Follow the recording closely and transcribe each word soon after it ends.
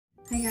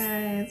Hi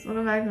guys,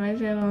 welcome back to my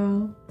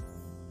channel.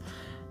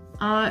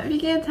 If you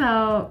can't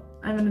tell,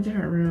 I'm in a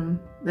different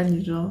room than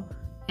usual,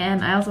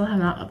 and I also have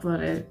not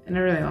uploaded in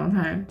a really long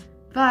time.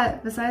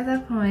 But besides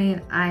that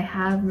point, I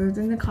have moved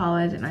into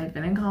college, and I've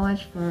been in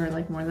college for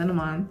like more than a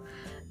month.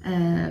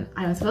 And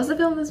I was supposed to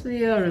film this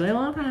video a really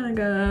long time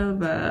ago,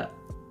 but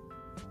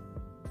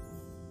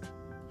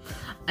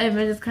I've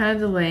been just kind of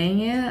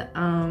delaying it.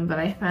 But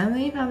I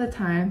finally found the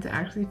time to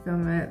actually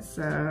film it,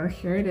 so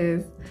here it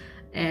is.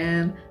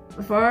 And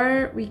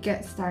before we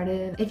get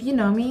started, if you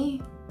know me,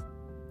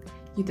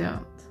 you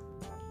don't,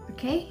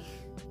 okay?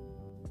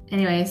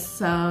 Anyways,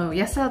 so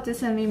yesstyle did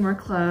send me more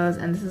clothes,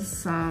 and this is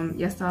some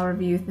yesstyle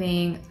review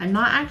thing. I'm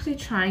not actually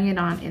trying it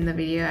on in the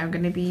video. I'm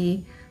gonna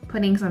be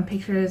putting some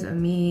pictures of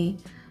me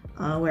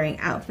wearing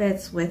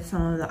outfits with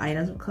some of the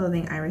items of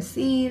clothing I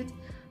received.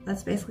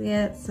 That's basically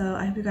it, so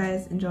I hope you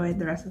guys enjoyed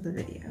the rest of the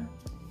video.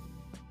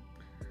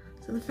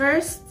 So the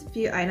first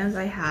few items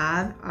I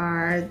have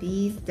are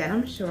these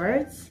denim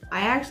shorts. I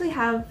actually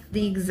have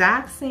the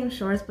exact same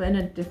shorts but in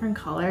a different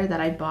color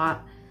that I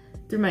bought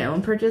through my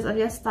own purchase of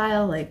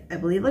yesstyle, like I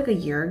believe like a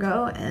year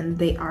ago, and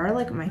they are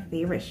like my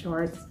favorite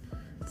shorts.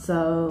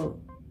 So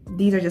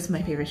these are just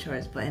my favorite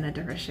shorts but in a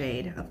different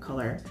shade of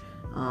color,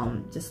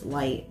 just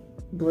light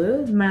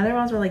blue. My other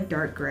ones were like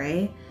dark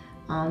gray.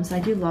 So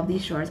I do love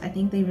these shorts. I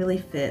think they really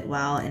fit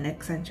well and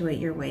accentuate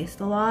your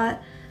waist a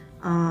lot.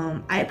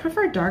 I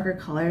prefer darker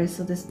colors,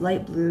 so this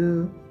light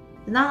blue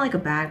is not like a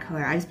bad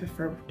color. I just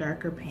prefer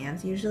darker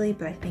pants usually,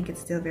 but I think it's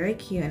still very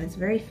cute and it's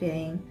very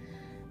fitting.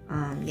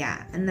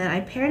 Yeah, and then I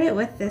paired it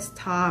with this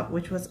top,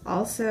 which was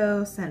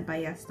also sent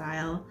by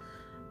yesstyle.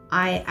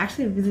 I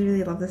actually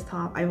really love this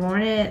top. I've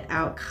worn it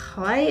out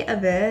quite a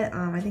bit.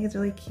 I think it's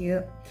really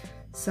cute.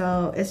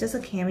 So it's just a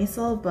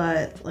camisole,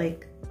 but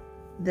like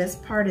this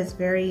part is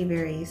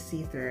very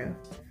see-through.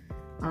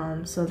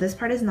 So this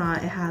part is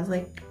not. It has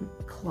like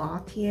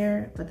cloth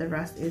here, but the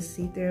rest is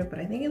see-through. But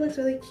I think it looks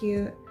really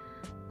cute,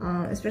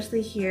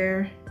 especially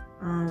here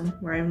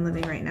where I'm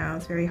living right now.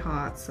 It's very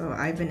hot, so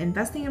I've been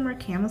investing in more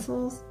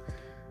camisoles.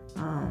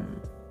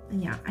 And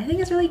yeah, I think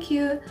it's really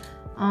cute.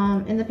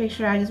 In the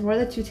picture, I just wore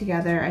the two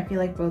together. I feel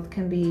like both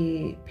can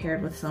be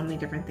paired with so many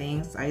different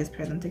things. I just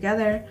paired them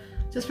together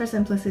just for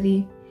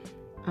simplicity.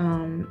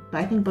 But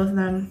I think both of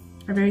them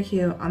are very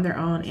cute on their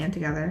own and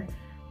together,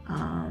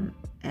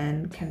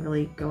 and can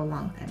really go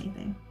along with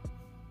anything.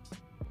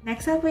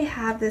 Next up, we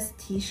have this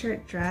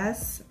t-shirt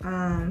dress.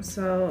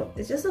 So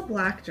it's just a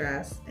black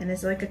dress, and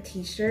it's like a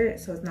t-shirt,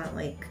 so it's not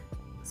like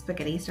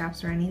spaghetti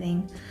straps or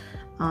anything.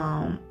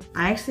 I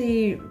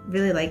actually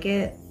really like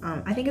it.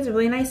 I think it's a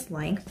really nice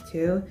length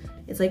too.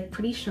 It's like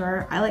pretty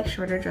short. I like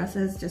shorter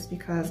dresses just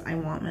because I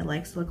want my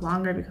legs to look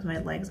longer because my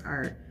legs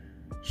are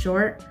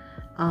short.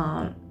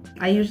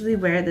 I usually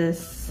wear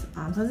this,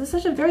 since it's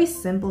such a very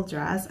simple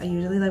dress, I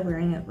usually like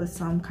wearing it with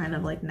some kind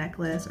of like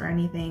necklace or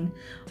anything,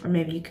 or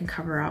maybe you can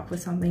cover up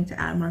with something to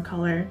add more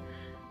color.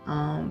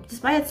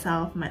 Just by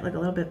itself might look a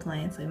little bit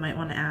plain, so you might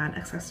want to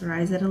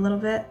accessorize it a little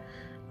bit.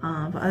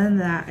 But other than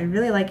that, I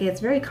really like it. It's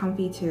very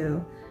comfy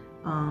too,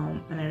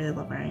 and I really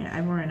love wearing it.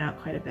 I've worn it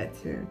out quite a bit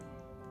too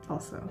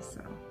also.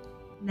 So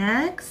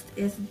next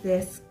is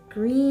this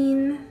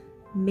green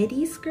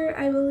midi skirt,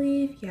 I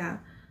believe. Yeah.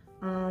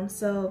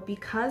 So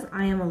because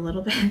I am a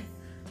little bit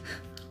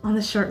on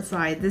the short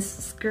side, this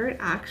skirt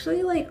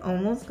actually like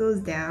almost goes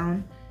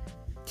down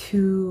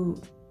to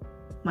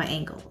my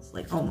ankles,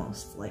 like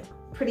almost, like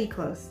pretty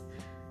close,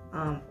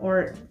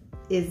 or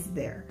is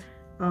there.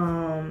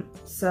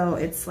 So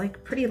it's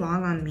like pretty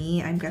long on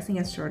me. I'm guessing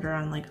it's shorter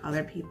on like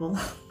other people.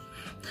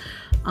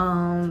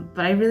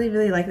 But I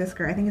really like this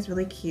skirt. I think it's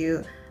really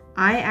cute.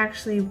 I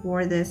actually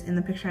wore this in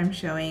the picture I'm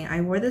showing. I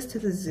wore this to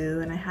the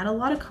zoo and I had a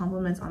lot of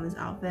compliments on this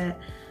outfit.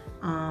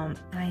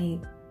 I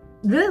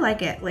really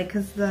like it, like,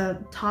 cause the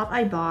top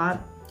I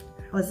bought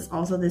was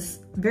also this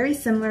very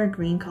similar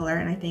green color,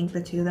 and I think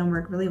the two of them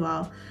work really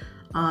well.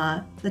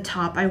 The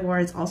top I wore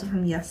is also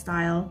from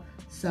yesstyle,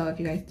 so if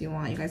you guys do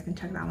want, you guys can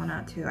check that one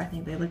out too. I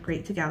think they look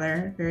great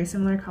together, very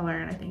similar color,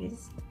 and I think it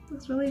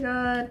looks really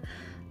good.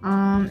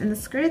 And the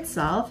skirt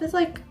itself is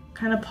like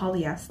kind of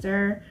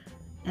polyester,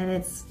 and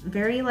it's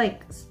very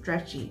like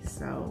stretchy,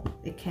 so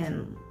it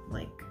can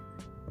like,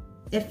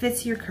 it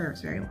fits your curves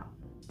very well.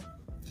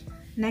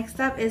 Next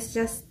up is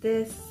just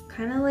this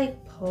kind of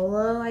like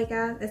polo, I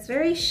guess. It's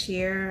very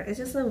sheer. It's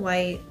just a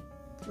white,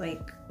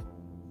 like,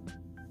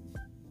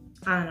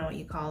 I don't know what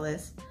you call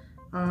this.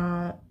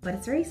 But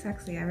it's very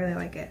sexy. I really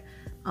like it.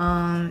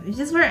 You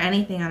just wear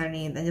anything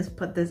underneath and just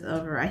put this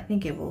over. I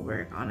think it will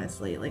work,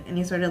 honestly. Like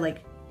any sort of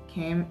like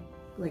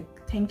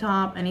tank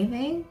top,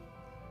 anything.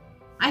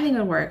 I think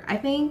it'll work. I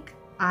think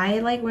I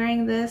like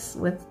wearing this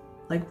with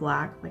like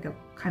black, like a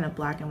kind of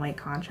black and white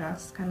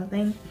contrast kind of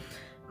thing.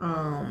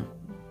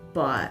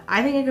 But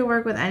I think it could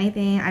work with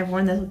anything. I've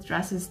worn this with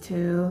dresses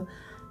too,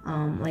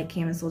 like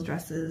camisole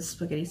dresses,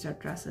 spaghetti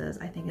strap dresses.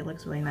 I think it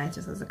looks really nice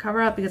just as a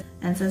cover up,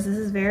 and since this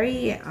is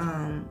very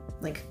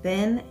like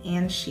thin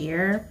and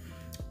sheer,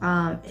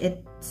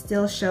 it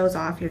still shows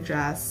off your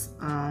dress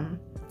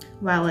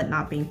while it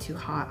not being too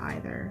hot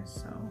either.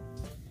 So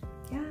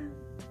yeah.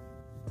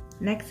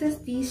 Next is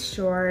these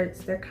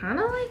shorts. They're kind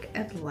of like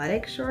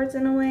athletic shorts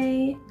in a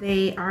way.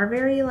 They are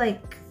very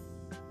like,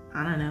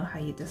 I don't know how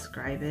you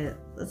describe it.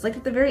 It's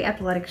like the very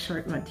athletic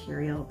short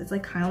material. It's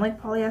like kind of like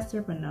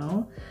polyester, but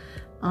no.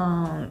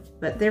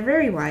 But they're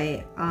very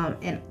white.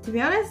 And to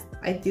be honest,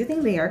 I do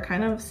think they are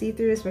kind of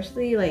see-through,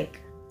 especially like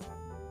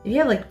if you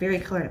have like very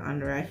colored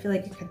underwear. I feel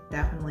like it could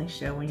definitely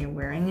show when you're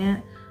wearing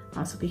it.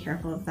 So be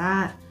careful of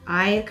that.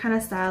 I kind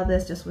of styled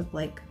this just with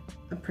like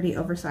a pretty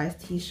oversized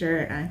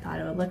t-shirt, and I thought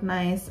it would look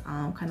nice,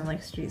 kind of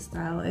like street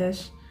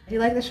style-ish. If you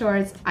like the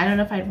shorts, I don't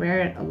know if I'd wear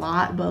it a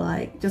lot, but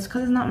like just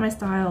because it's not my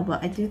style,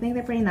 but I do think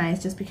they're pretty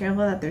nice. Just be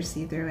careful that they're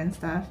see-through and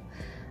stuff.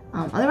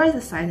 Otherwise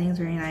the sizing is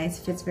very nice,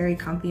 fits very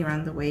comfy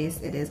around the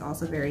waist. It is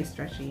also very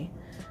stretchy.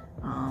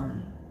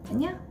 And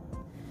yeah.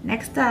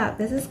 Next up,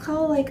 this is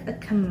called like a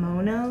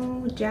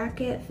kimono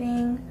jacket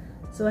thing.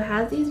 So it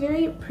has these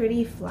very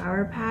pretty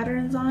flower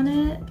patterns on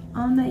it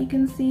that you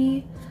can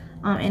see.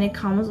 And it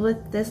comes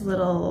with this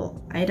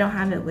little, I don't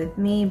have it with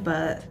me,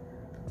 but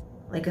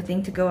like a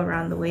thing to go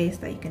around the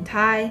waist that you can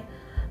tie.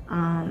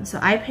 So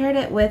I paired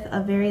it with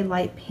a very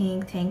light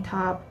pink tank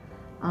top,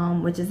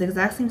 which is the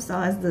exact same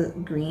style as the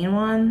green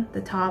one,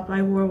 the top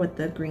I wore with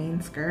the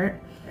green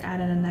skirt. I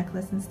added a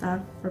necklace and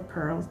stuff for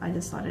pearls. I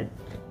just thought it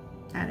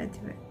added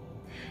to it.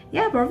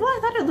 Yeah, but overall I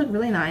thought it looked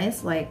really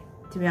nice. Like,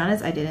 to be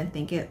honest, I didn't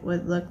think it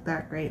would look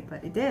that great,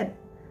 but it did.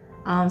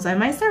 So I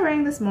might start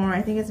wearing this more.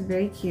 I think it's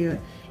very cute.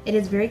 It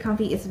is very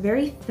comfy. It's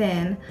very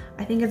thin.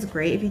 I think it's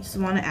great if you just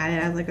want to add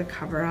it as like a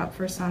cover up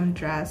for some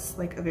dress,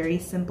 like a very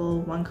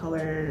simple one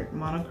color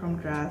monochrome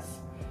dress,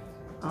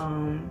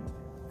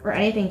 or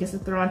anything just to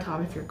throw on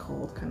top if you're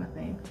cold kind of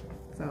thing.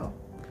 So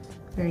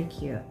very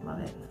cute, love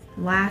it.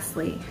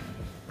 Lastly,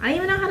 I don't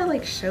even know how to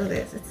like show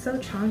this. It's so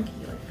chunky,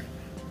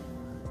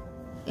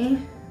 like,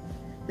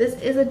 This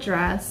is a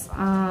dress.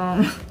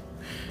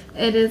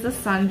 It is a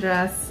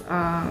sundress.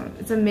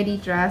 It's a midi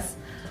dress.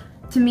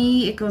 To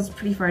me, it goes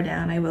pretty far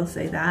down, I will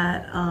say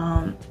that.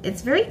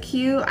 It's very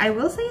cute. I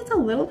will say it's a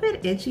little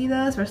bit itchy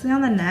though, especially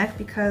on the neck,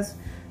 because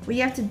what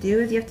you have to do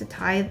is you have to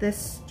tie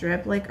this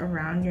strip like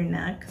around your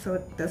neck, so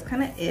it does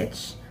kind of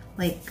itch,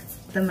 like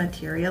the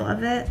material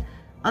of it.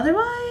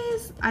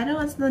 Otherwise, I know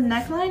the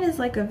neckline is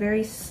like a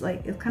very,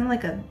 like, it's kind of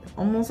like a,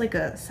 almost like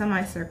a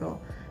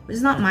semicircle, which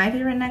is not my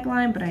favorite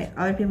neckline, but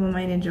other people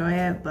might enjoy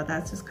it, but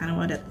that's just kind of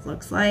what it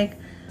looks like.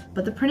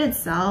 But the print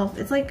itself,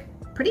 it's like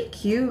pretty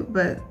cute,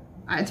 but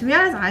to be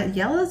honest,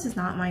 yellow is just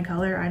not my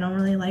color. I don't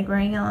really like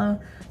wearing yellow.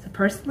 So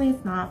personally,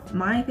 it's not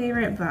my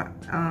favorite, but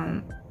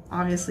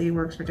obviously it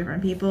works for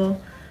different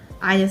people.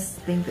 I just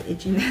think the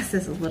itchiness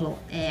is a little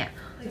eh.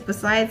 Like,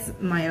 besides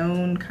my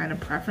own kind of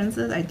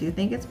preferences, I do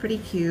think it's pretty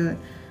cute.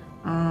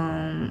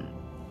 And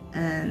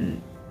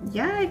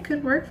yeah, it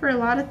could work for a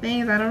lot of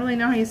things. I don't really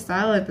know how you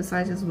style it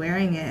besides just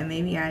wearing it and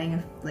maybe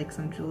adding like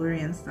some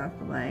jewelry and stuff,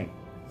 but like,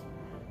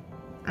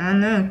 I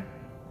don't know.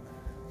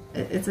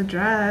 It's a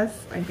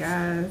dress, I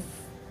guess.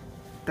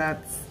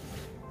 That's,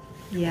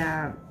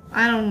 yeah,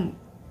 I don't,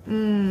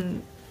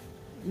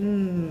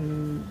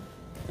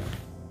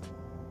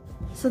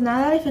 So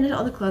now that I finished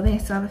all the clothing, I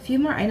still have a few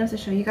more items to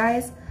show you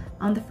guys.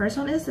 The first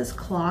one is this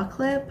claw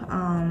clip.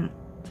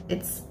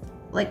 It's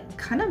like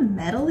kind of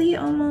metally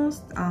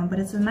almost, but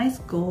it's a nice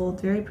gold,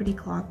 very pretty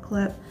claw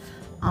clip.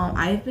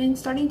 I've been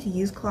starting to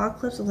use claw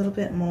clips a little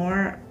bit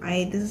more.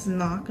 This is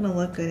not gonna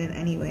look good in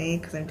any way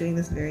because I'm doing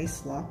this very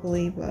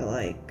sloppily, but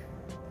like,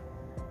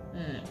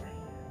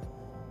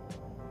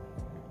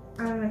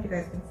 I don't know if you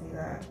guys can see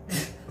that.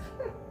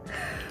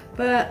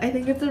 But I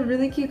think it's a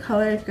really cute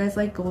color. If you guys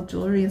like gold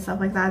jewelry and stuff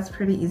like that, it's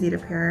pretty easy to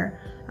pair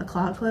a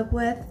claw clip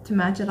with to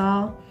match it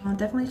all.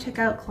 Definitely check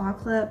out claw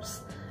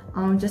clips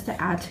just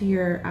to add to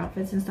your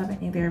outfits and stuff. I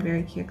think they're a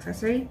very cute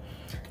accessory.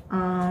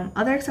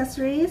 Other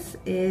accessories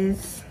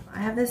is, I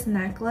have this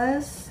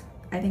necklace.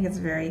 I think it's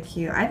very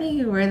cute. I think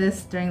you can wear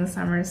this during the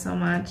summer so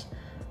much.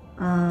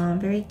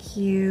 Very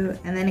cute.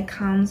 And then it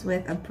comes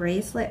with a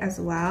bracelet as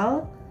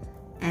well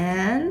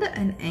and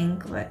an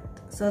anklet.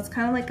 So it's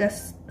kind of like a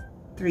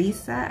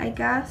 3-set, I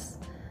guess.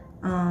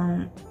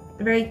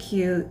 Very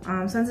cute.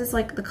 Since it's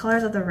like the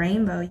colors of the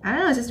rainbow, I don't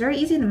know, it's just very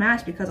easy to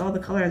match because all the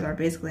colors are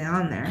basically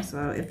on there.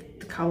 So if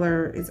the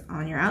color is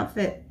on your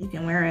outfit, you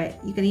can wear it.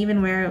 You can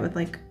even wear it with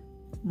like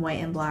white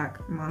and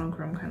black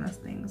monochrome kind of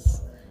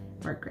things.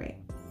 Work great.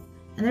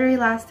 And the very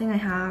last thing I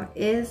have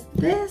is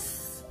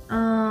this.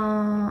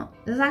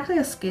 This is actually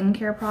a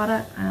skincare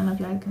product. I don't know if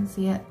you guys can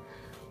see it.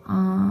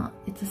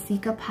 It's a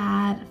Cica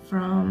pad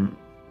from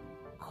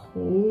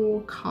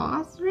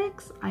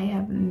Cosrx. I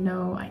have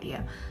no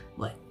idea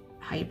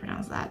how you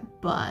pronounce that,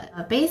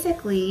 but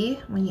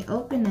basically when you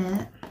open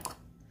it,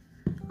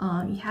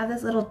 you have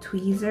this little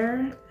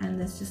tweezer and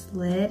this just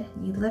lid.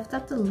 You lift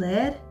up the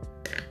lid,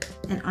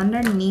 and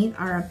underneath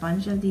are a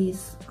bunch of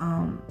these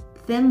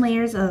thin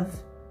layers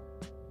of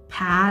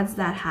pads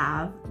that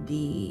have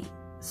the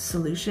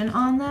solution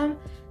on them.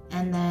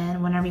 And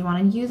then whenever you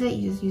want to use it,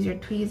 you just use your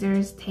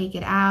tweezers, take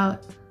it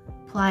out,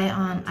 apply it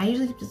on, I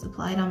usually just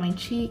apply it on my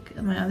cheek,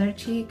 my other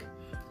cheek,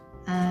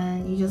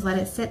 and you just let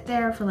it sit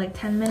there for like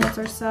 10 minutes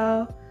or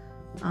so.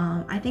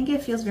 I think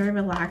it feels very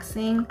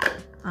relaxing,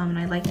 and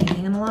I like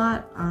using it a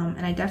lot,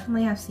 and I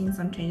definitely have seen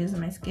some changes in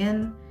my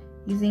skin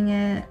using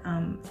it,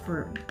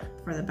 for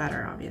the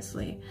better,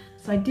 obviously.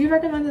 So I do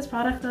recommend this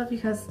product though,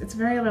 because it's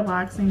very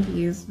relaxing to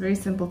use, very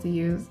simple to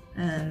use,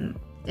 and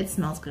it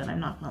smells good.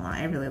 I'm not gonna lie,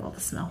 I really love the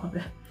smell of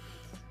it.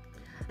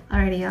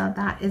 Alrighty y'all,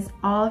 that is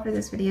all for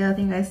this video.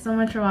 Thank you guys so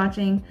much for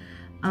watching.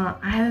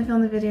 I haven't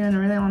filmed a video in a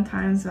really long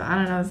time, so I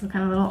don't know, this is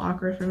kind of a little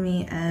awkward for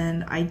me,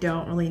 and I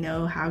don't really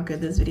know how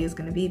good this video is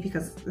going to be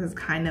because this is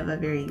kind of a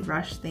very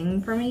rushed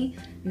thing for me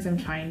because I'm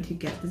trying to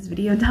get this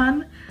video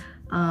done.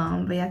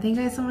 But yeah, thank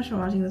you guys so much for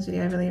watching this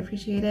video. I really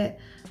appreciate it.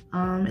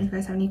 If you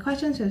guys have any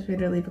questions, feel free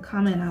to leave a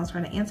comment and I'll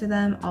try to answer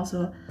them.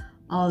 Also,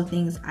 all the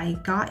things I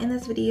got in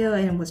this video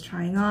and was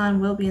trying on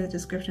will be in the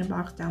description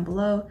box down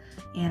below.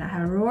 And I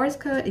have a rewards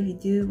code if you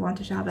do want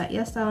to shop at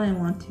yesstyle and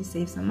want to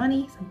save some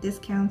money, some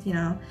discounts, you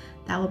know,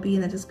 that will be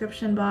in the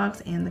description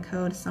box and the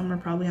code somewhere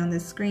probably on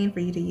this screen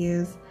for you to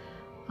use.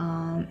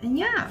 And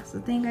yeah, so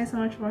thank you guys so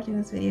much for watching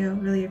this video.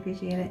 Really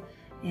appreciate it.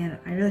 And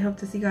I really hope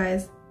to see you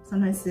guys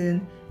sometime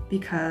soon,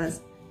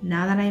 because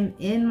now that I'm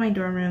in my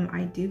dorm room,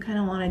 I do kind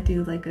of want to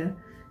do like a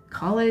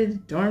college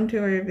dorm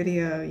tour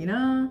video, you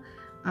know?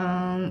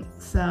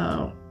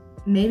 So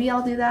maybe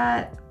I'll do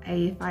that.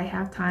 If I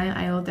have time,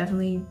 I will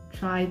definitely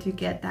try to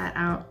get that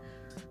out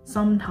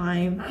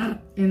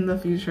sometime in the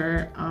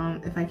future,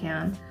 if I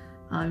can,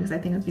 because I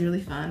think it'd be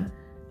really fun.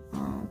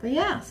 But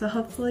yeah, so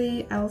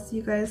hopefully I'll see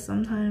you guys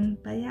sometime.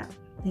 But yeah,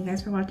 thank you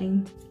guys for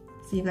watching.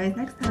 See you guys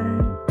next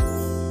time.